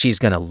she's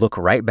going to look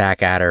right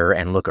back at her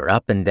and look her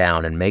up and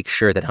down and make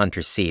sure that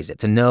Hunter sees it,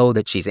 to know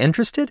that she's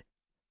interested,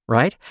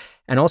 right?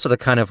 And also to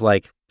kind of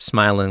like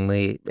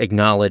smilingly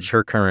acknowledge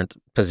her current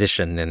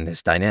position in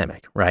this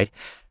dynamic, right?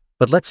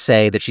 But let's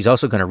say that she's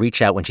also going to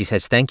reach out when she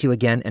says "thank you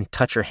again" and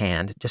touch her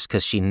hand, just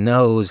because she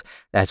knows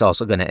that's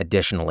also going to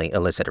additionally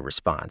elicit a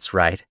response,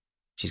 right?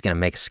 She's going to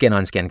make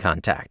skin-on-skin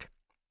contact.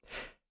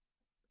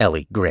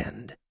 Ellie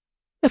grinned.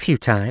 "A few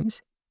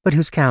times, but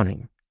who's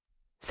counting?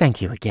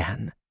 Thank you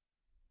again."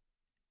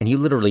 And you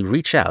literally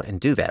reach out and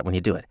do that when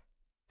you do it.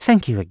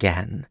 "Thank you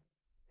again.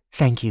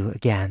 Thank you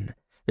again."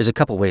 There's a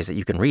couple ways that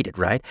you can read it,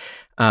 right?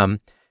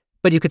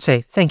 But you could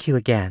say, "Thank you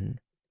again."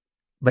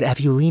 But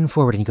if you lean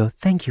forward and you go,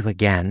 "Thank you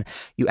again,"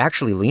 you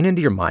actually lean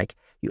into your mic,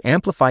 you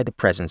amplify the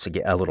presence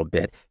a little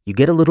bit, you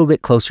get a little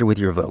bit closer with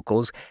your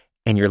vocals,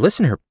 and your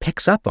listener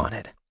picks up on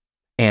it.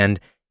 And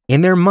in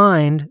their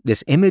mind,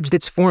 this image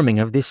that's forming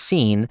of this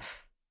scene,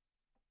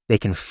 they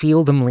can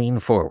feel them lean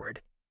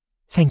forward.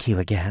 "Thank you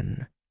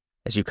again."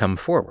 As you come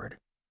forward,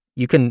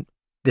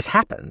 this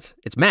happens.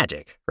 It's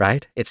magic,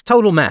 right? It's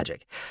total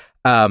magic.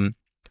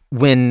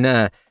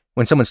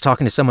 When someone's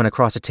talking to someone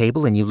across a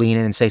table and you lean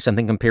in and say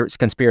something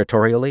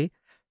conspiratorially,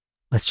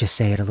 Let's just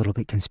say it a little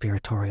bit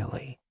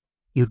conspiratorially.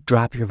 You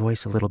drop your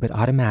voice a little bit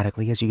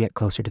automatically as you get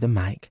closer to the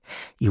mic.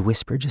 You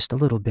whisper just a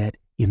little bit.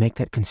 You make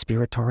that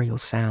conspiratorial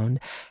sound,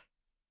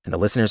 and the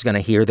listener's going to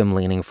hear them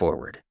leaning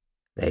forward.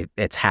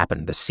 It's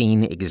happened. The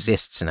scene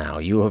exists now.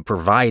 You have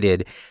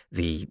provided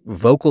the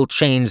vocal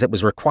change that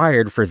was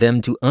required for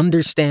them to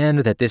understand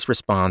that this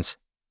response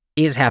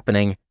is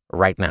happening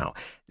right now.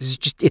 This is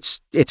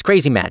just, it's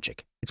crazy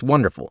magic. It's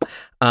wonderful.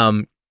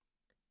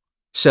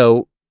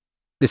 So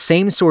the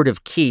same sort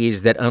of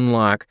keys that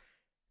unlock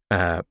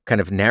kind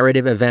of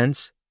narrative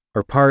events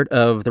are part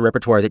of the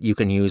repertoire that you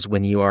can use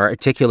when you are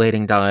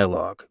articulating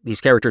dialogue. These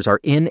characters are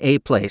in a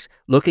place,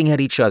 looking at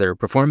each other,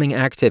 performing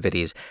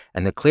activities,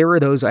 and the clearer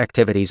those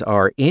activities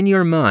are in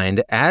your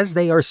mind as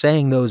they are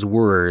saying those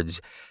words,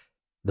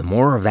 the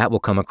more of that will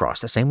come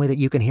across. The same way that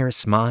you can hear a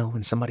smile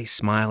when somebody's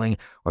smiling,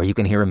 or you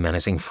can hear a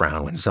menacing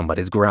frown when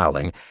somebody's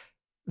growling.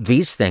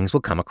 These things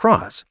will come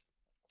across.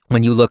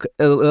 When you look,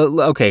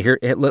 okay, here,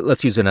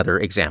 let's use another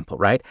example,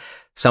 right?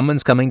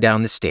 Someone's coming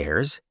down the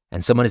stairs,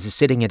 and someone is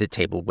sitting at a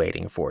table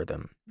waiting for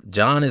them.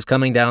 John is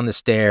coming down the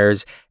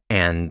stairs,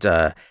 and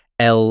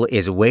Elle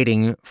is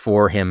waiting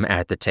for him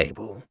at the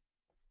table.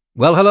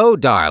 "Well, hello,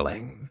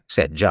 darling,"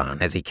 said John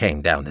as he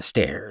came down the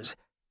stairs.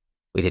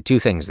 We did two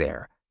things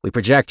there. We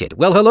projected,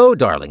 "Well, hello,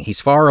 darling. He's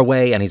far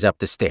away and he's up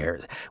the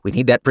stairs. We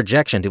need that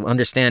projection to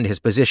understand his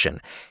position,"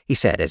 he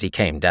said as he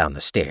came down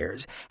the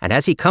stairs. And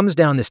as he comes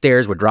down the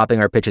stairs, we're dropping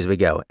our pitch as we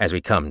go, as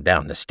we come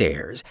down the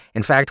stairs.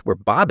 In fact, we're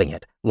bobbing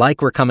it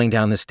like we're coming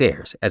down the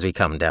stairs as we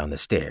come down the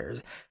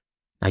stairs.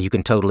 Now, you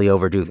can totally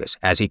overdo this,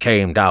 "as he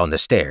came down the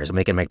stairs," and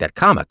we can make that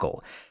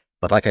comical.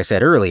 But like I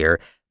said earlier,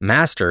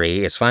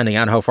 mastery is finding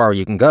out how far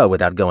you can go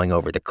without going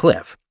over the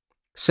cliff.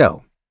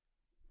 So,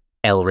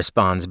 Elle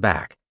responds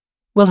back,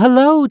 "Well,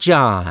 hello,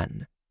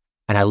 John."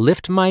 And I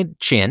lift my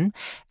chin,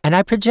 and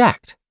I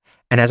project.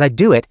 And as I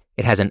do it,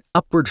 it has an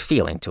upward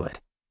feeling to it.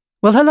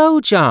 "Well,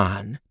 hello,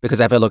 John." Because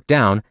if I look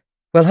down,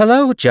 "Well,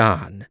 hello,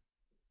 John."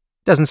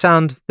 Doesn't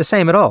sound the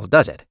same at all,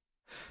 does it?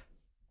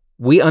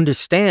 We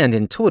understand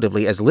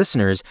intuitively as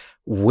listeners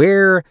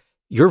where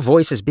your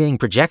voice is being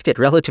projected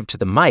relative to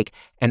the mic,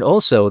 and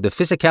also the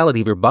physicality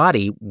of your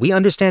body. We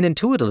understand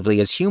intuitively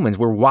as humans.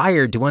 We're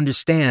wired to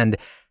understand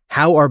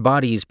how our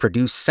bodies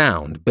produce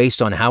sound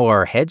based on how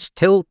our heads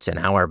tilt and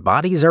how our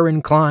bodies are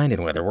inclined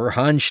and whether we're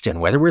hunched and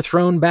whether we're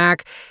thrown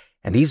back.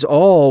 And these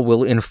all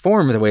will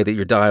inform the way that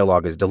your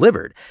dialogue is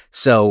delivered.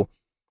 So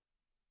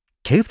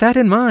keep that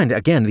in mind.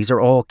 Again, these are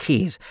all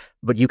keys,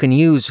 but you can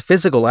use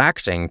physical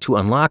acting to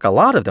unlock a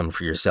lot of them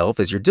for yourself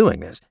as you're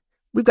doing this.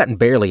 We've gotten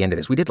barely into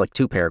this. We did like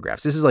 2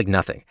 paragraphs. This is like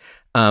nothing.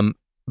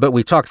 But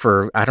we've talked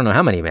for I don't know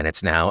how many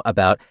minutes now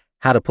about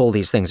how to pull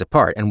these things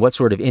apart and what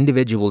sort of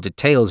individual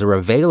details are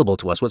available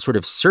to us, what sort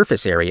of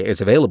surface area is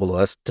available to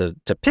us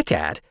to pick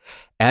at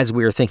as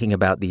we're thinking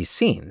about these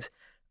scenes.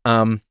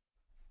 I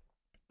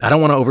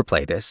don't want to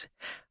overplay this.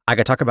 I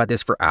could talk about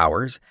this for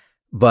hours,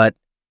 but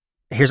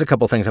here's a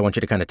couple things I want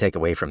you to kind of take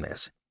away from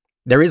this.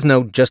 There is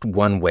no just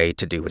one way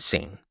to do a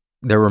scene.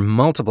 There are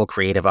multiple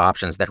creative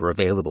options that are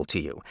available to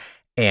you,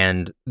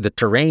 and the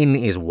terrain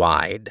is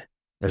wide.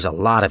 There's a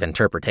lot of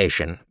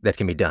interpretation that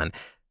can be done.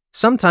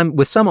 Sometimes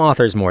with some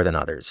authors more than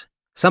others.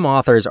 Some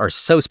authors are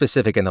so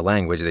specific in the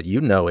language that you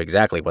know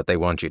exactly what they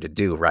want you to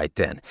do right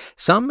then.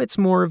 Some, it's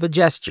more of a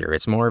gesture,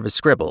 it's more of a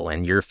scribble,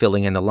 and you're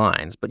filling in the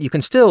lines, but you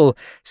can still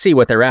see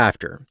what they're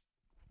after.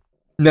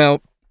 Now,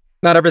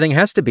 not everything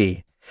has to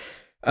be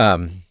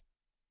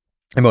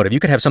emotive. You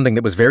could have something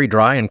that was very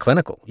dry and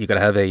clinical. You could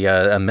have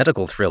a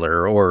medical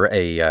thriller or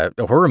a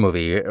horror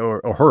movie or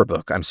a horror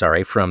book, I'm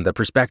sorry, from the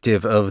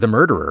perspective of the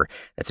murderer.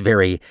 That's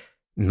very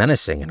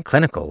menacing and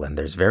clinical, and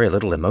there's very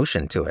little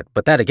emotion to it.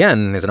 But that,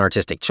 again, is an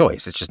artistic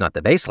choice. It's just not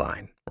the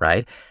baseline,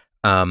 right?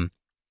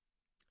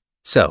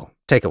 So,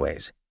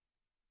 takeaways.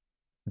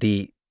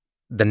 The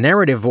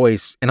narrative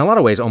voice, in a lot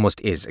of ways, almost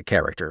is a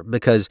character,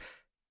 because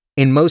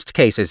in most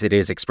cases, it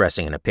is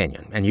expressing an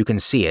opinion, and you can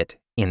see it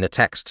in the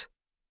text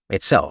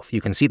itself.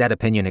 You can see that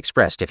opinion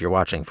expressed if you're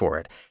watching for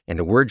it. In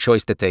the word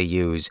choice that they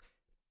use,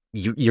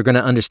 you're going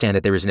to understand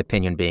that there is an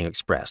opinion being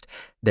expressed.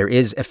 There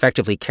is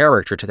effectively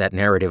character to that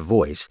narrative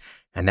voice,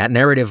 and that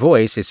narrative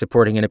voice is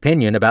supporting an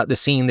opinion about the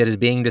scene that is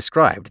being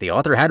described. The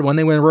author had one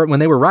when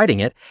they were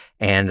writing it,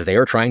 and they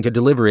are trying to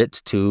deliver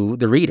it to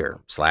the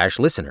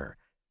reader/listener.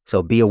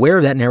 So be aware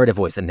of that narrative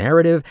voice. The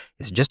narrative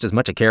is just as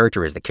much a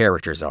character as the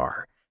characters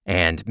are.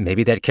 And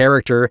maybe that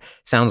character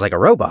sounds like a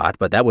robot,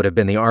 but that would have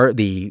been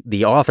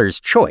the author's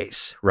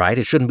choice, right?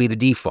 It shouldn't be the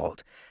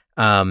default.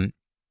 The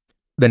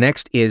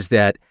next is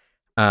that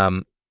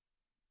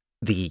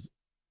the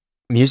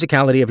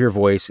musicality of your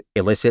voice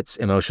elicits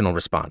emotional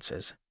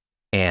responses.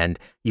 And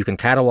you can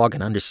catalog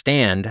and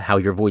understand how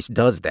your voice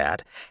does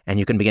that, and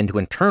you can begin to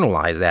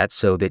internalize that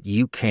so that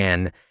you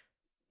can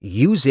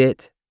use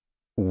it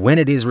when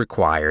it is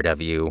required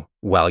of you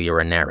while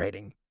you're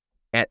narrating.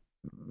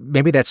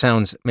 Maybe this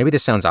sounds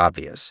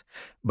obvious,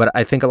 but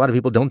I think a lot of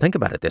people don't think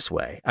about it this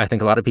way. I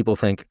think a lot of people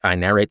think I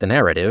narrate the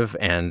narrative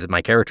and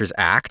my characters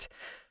act,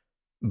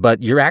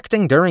 but you're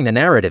acting during the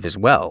narrative as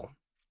well.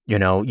 You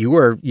know, you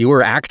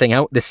were acting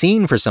out the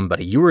scene for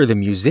somebody. You were the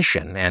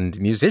musician, and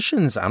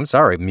musicians, I'm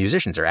sorry,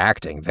 musicians are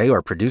acting. They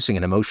are producing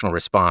an emotional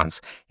response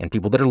in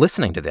people that are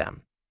listening to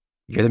them.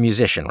 You're the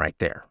musician right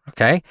there,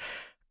 okay?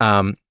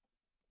 The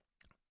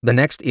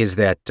next is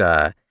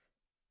that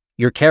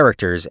your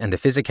characters and the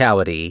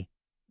physicality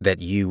that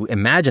you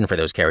imagine for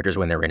those characters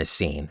when they're in a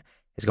scene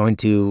is going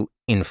to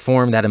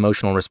inform that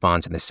emotional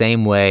response in the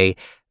same way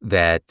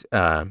that,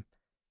 and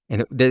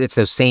it's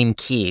those same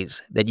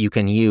keys that you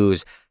can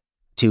use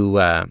to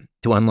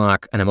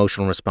unlock an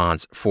emotional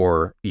response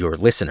for your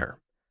listener.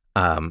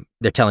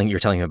 You're telling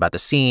them about the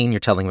scene.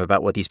 You're telling them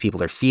about what these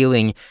people are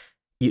feeling.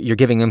 You're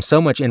giving them so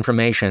much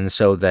information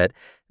so that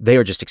they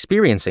are just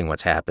experiencing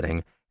what's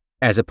happening,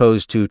 as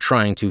opposed to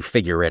trying to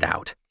figure it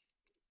out.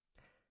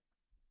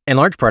 In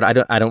large part,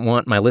 I don't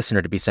want my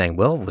listener to be saying,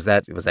 "Well, was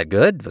that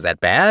good? Was that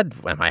bad?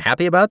 Am I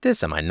happy about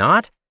this? Am I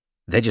not?"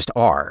 They just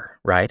are,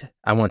 right?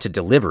 I want to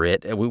deliver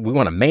it. We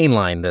want to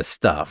mainline this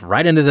stuff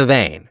right into the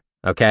vein.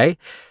 Okay.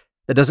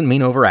 That doesn't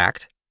mean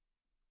overact,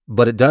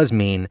 but it does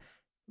mean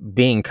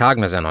being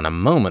cognizant on a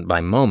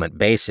moment-by-moment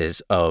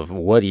basis of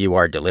what you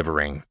are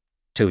delivering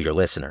to your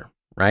listener,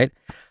 right?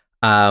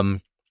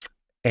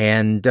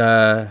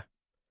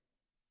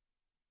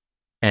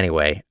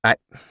 Anyway, I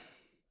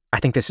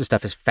think this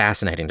stuff is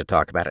fascinating to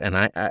talk about it,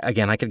 and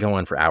again, I could go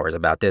on for hours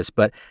about this,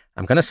 but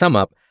I'm going to sum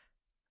up.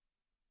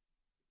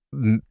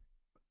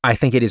 I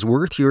think it is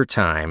worth your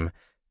time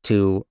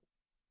to,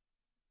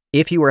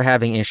 if you are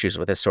having issues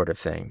with this sort of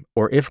thing,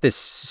 or if this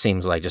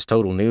seems like just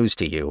total news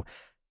to you,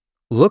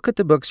 look at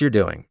the books you're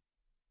doing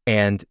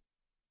and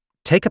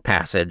take a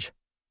passage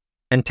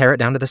and tear it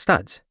down to the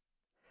studs.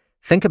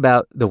 Think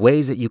about the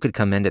ways that you could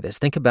come into this.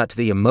 Think about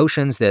the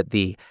emotions that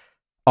the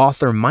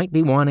author might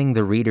be wanting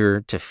the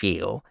reader to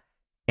feel,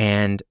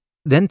 and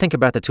then think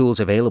about the tools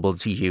available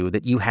to you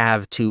that you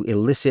have to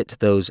elicit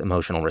those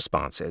emotional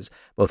responses,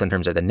 both in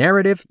terms of the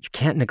narrative, you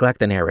can't neglect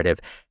the narrative,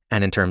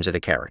 and in terms of the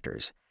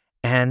characters.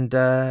 And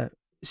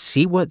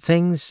see what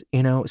things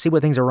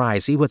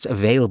arise, see what's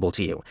available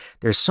to you.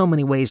 There's so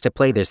many ways to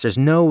play this. There's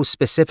no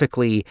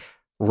specifically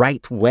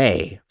right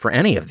way for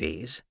any of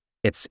these.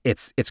 It's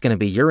going to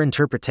be your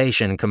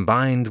interpretation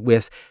combined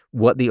with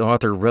what the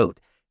author wrote.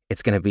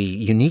 It's going to be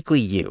uniquely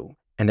you.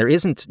 And there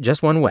isn't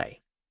just one way,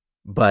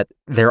 but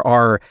there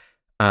are,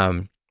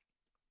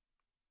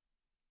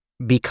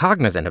 be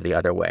cognizant of the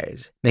other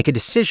ways. Make a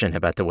decision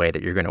about the way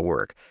that you're going to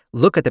work.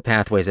 Look at the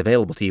pathways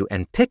available to you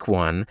and pick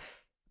one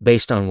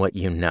based on what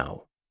you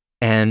know.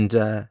 And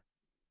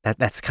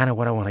that's kind of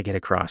what I want to get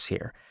across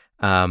here.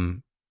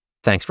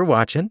 Thanks for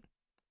watching.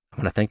 I'm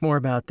going to think more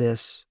about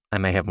this. I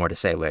may have more to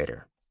say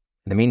later.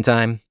 In the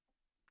meantime,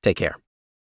 take care.